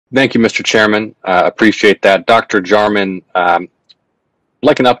Thank you, Mr. Chairman. Appreciate that. Dr. Jarman, I'd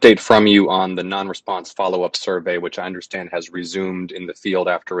like an update from you on the non-response follow-up survey, which I understand has resumed in the field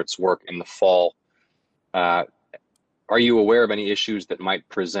after its work in the fall. Are you aware of any issues that might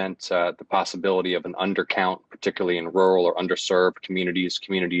present the possibility of an undercount, particularly in rural or underserved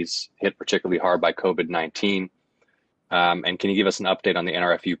communities hit particularly hard by COVID-19? And can you give us an update on the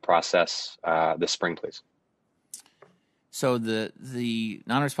NRFU process this spring, please? So the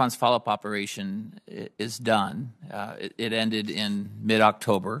non-response follow-up operation is done. It ended in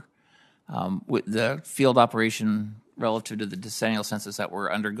mid-October. With the field operation relative to the decennial census that we're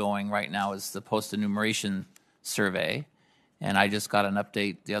undergoing right now is the post-enumeration survey. And I just got an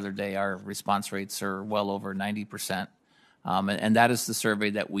update the other day. Our response rates are well over 90%. And that is the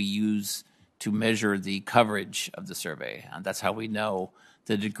survey that we use to measure the coverage of the survey. And that's how we know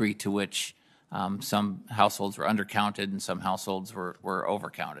the degree to which some households were undercounted and some households were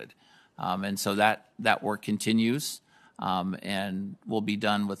overcounted. And so that work continues, and we'll be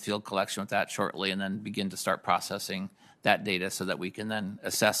done with field collection with that shortly and then begin to start processing that data so that we can then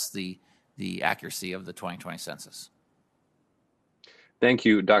assess the accuracy of the 2020 census. Thank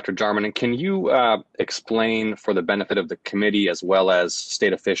you, Dr. Jarman. And can you explain, for the benefit of the committee as well as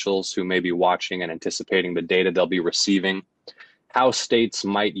state officials who may be watching and anticipating the data they'll be receiving, how states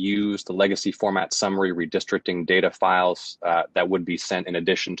might use the legacy format summary redistricting data files that would be sent in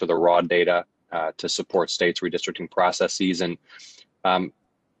addition to the raw data to support states' redistricting processes, and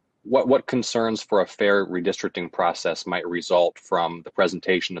what concerns for a fair redistricting process might result from the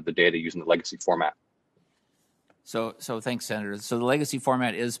presentation of the data using the legacy format? So thanks, Senator. So the legacy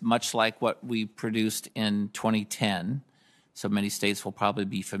format is much like what we produced in 2010. So many states will probably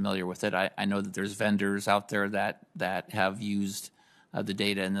be familiar with it. I know that there's vendors out there that have used the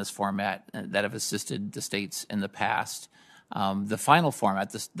data in this format that have assisted the states in the past. The final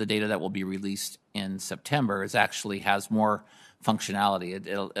format, the data that will be released in September, actually has more functionality.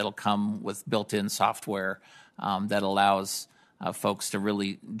 It'll come with built-in software that allows folks to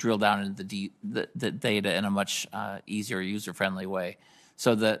really drill down into the data in a much easier, user-friendly way.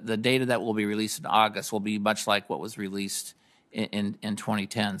 So the data that will be released in August will be much like what was released in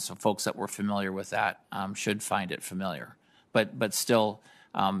 2010. So folks that were familiar with that should find it familiar. But still,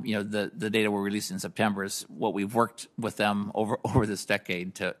 the data we're releasing in September is what we've worked with them over this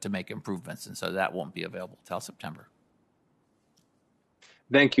decade to make improvements, and so that won't be available till September.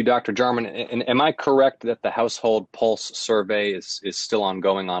 Thank you, Dr. Jarman. And am I correct that the Household Pulse survey is still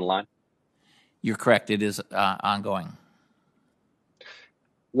ongoing online? You're correct. It is ongoing.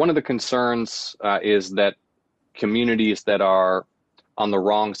 One of the concerns is that communities that are on the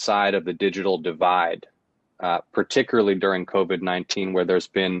wrong side of the digital divide, particularly during COVID-19, where there's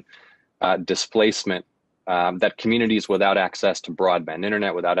been displacement, that communities without access to broadband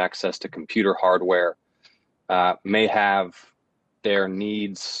internet, without access to computer hardware, may have their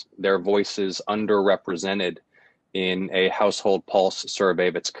needs, their voices underrepresented in a Household Pulse survey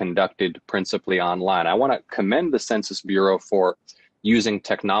that's conducted principally online. I want to commend the Census Bureau for using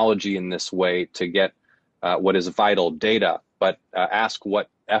technology in this way to get what is vital data, but ask what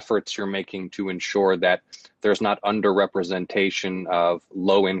efforts you're making to ensure that there's not underrepresentation of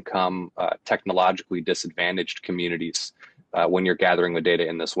low-income, technologically disadvantaged communities when you're gathering the data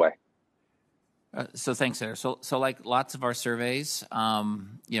in this way. So thanks, Sarah. So like lots of our surveys,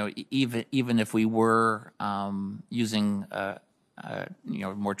 even if we were using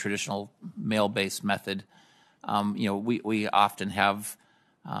more traditional mail-based method, we often have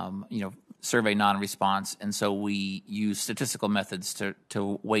survey non-response, and so we use statistical methods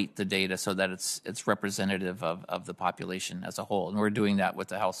to weight the data so that it's representative of the population as a whole, and we're doing that with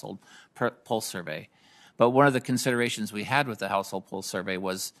the Household Pulse survey. But one of the considerations we had with the Household Pulse survey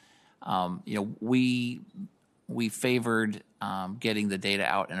was we favored getting the data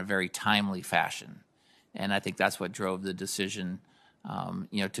out in a very timely fashion, and I think that's what drove the decision,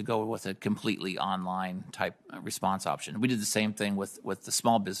 to go with a completely online type response option. We did the same thing with the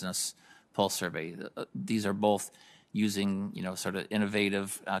small business pulse survey. These are both using sort of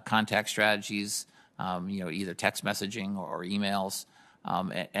innovative contact strategies, either text messaging or emails,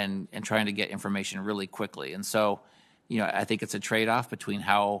 and trying to get information really quickly. And so, I think it's a trade-off between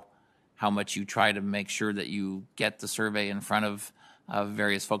how much you try to make sure that you get the survey in front of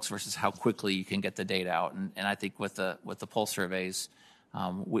various folks versus how quickly you can get the data out. And I think with the pulse surveys,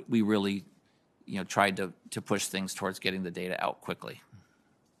 we really tried to push things towards getting the data out quickly.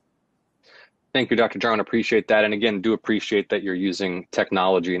 Thank you, Dr. Jarman. Appreciate that. And again, do appreciate that you're using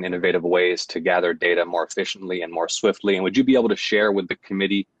technology in innovative ways to gather data more efficiently and more swiftly. And would you be able to share with the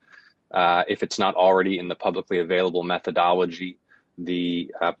committee, if it's not already in the publicly available methodology,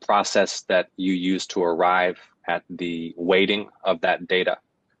 the process that you use to arrive at the weighting of that data,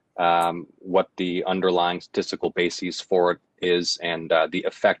 what the underlying statistical basis for it is, and the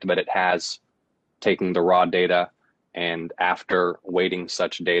effect that it has, taking the raw data and after weighting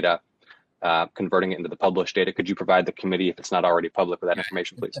such data, converting it into the published data. Could you provide the committee, if it's not already public, with that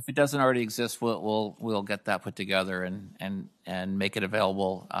information, please? If it doesn't already exist, we'll get that put together and make it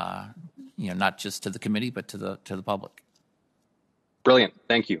available, not just to the committee, but to the public. Brilliant.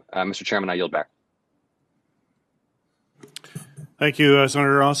 Thank you. Mr. Chairman, I yield back. Thank you,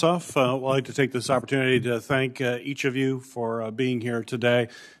 Senator Ossoff. I'd like to take this opportunity to thank each of you for being here today.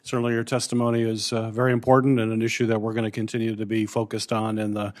 Certainly your testimony is very important and an issue that we're going to continue to be focused on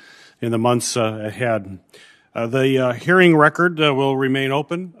in the months ahead. The hearing record will remain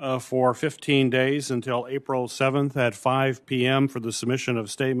open for 15 days until April 7th at 5 p.m. for the submission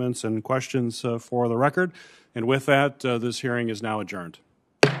of statements and questions for the record. And with that, this hearing is now adjourned.